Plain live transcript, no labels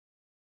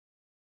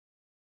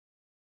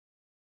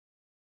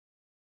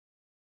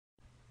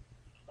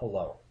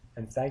Hello,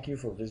 and thank you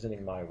for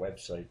visiting my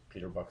website,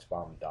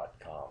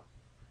 peterbuchsbaum.com.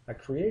 I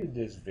created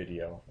this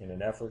video in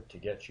an effort to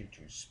get you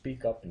to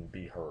speak up and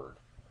be heard.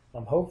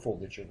 I'm hopeful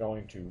that you're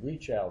going to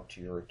reach out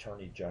to your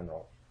Attorney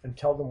General and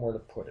tell them where to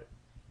put it.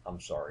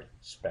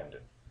 Spend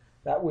it.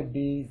 That would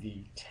be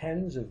the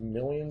tens of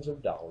millions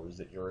of dollars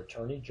that your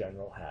Attorney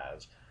General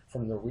has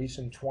from the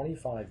recent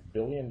 $25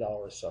 billion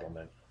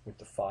settlement with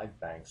the 5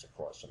 banks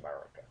across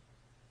America.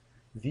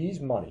 These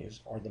monies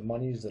are the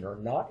monies that are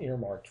not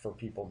earmarked for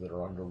people that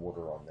are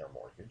underwater on their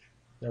mortgage.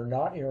 They're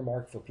not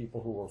earmarked for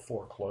people who were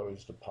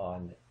foreclosed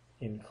upon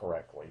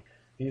incorrectly.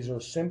 These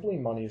are simply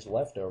monies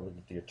left over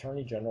that the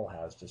Attorney General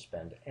has to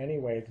spend any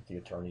way that the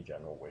Attorney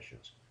General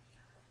wishes.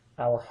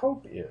 Our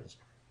hope is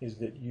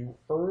that you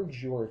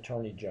urge your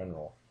Attorney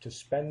General to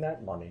spend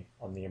that money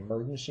on the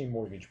emergency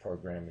mortgage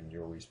program in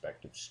your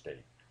respective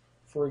state.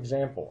 For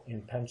example,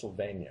 in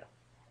Pennsylvania,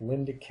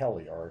 Linda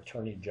Kelly, our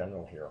Attorney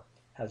General here,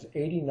 has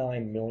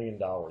 $89 million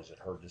at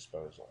her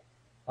disposal.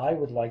 I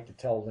would like to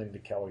tell Linda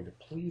Kelly to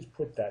please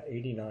put that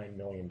 $89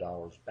 million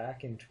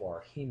back into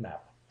our HEMAP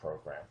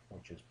program,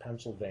 which is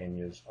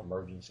Pennsylvania's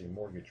emergency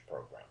mortgage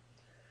program.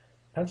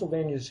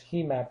 Pennsylvania's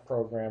HEMAP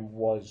program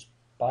was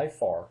by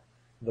far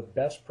the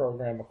best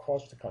program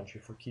across the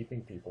country for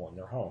keeping people in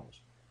their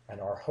homes.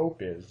 And our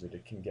hope is that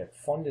it can get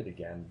funded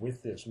again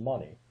with this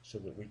money so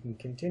that we can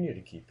continue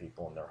to keep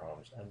people in their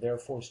homes and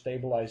therefore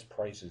stabilize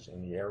prices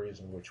in the areas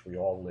in which we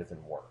all live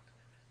and work.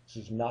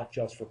 This is not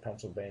just for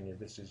Pennsylvania,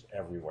 this is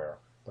everywhere,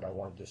 but I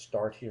wanted to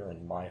start here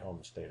in my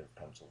home state of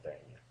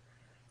Pennsylvania.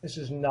 This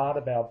is not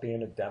about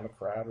being a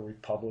Democrat or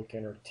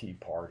Republican or Tea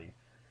Party.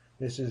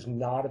 This is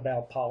not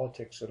about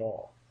politics at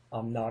all.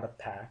 I'm not a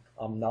PAC.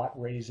 I'm not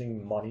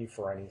raising money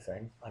for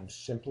anything. I'm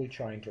simply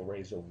trying to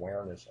raise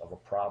awareness of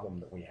a problem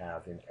that we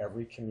have in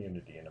every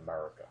community in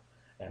America.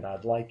 And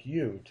I'd like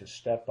you to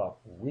step up,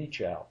 reach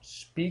out,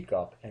 speak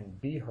up,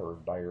 and be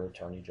heard by your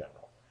Attorney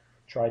General.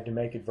 Tried to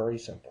make it very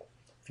simple.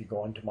 If you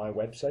go onto my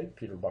website,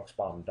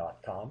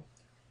 peterbuchsbaum.com,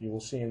 you will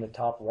see in the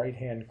top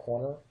right-hand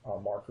corner a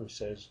marker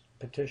says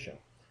Petition.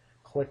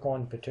 Click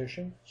on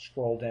Petition,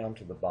 scroll down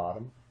to the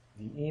bottom.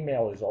 The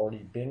email has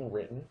already been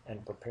written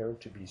and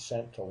prepared to be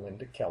sent to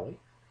Linda Kelly,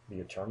 the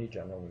Attorney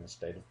General in the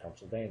state of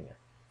Pennsylvania.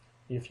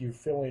 If you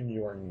fill in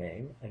your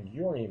name and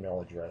your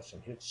email address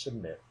and hit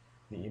Submit,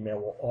 the email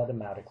will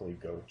automatically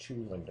go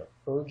to Linda,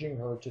 urging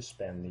her to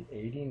spend the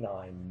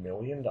 $89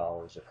 million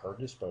at her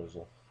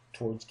disposal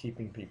towards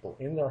keeping people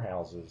in their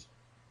houses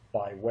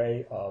by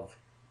way of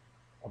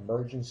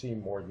emergency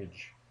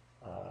mortgage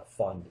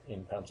fund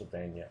in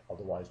Pennsylvania,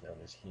 otherwise known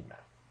as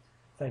HEMAP.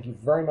 Thank you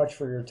very much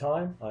for your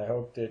time. I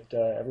hope that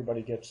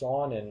everybody gets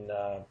on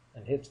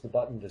and hits the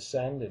button to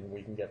send, and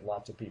we can get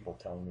lots of people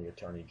telling the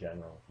Attorney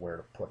General where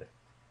to put it.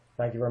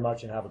 Thank you very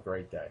much and have a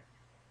great day.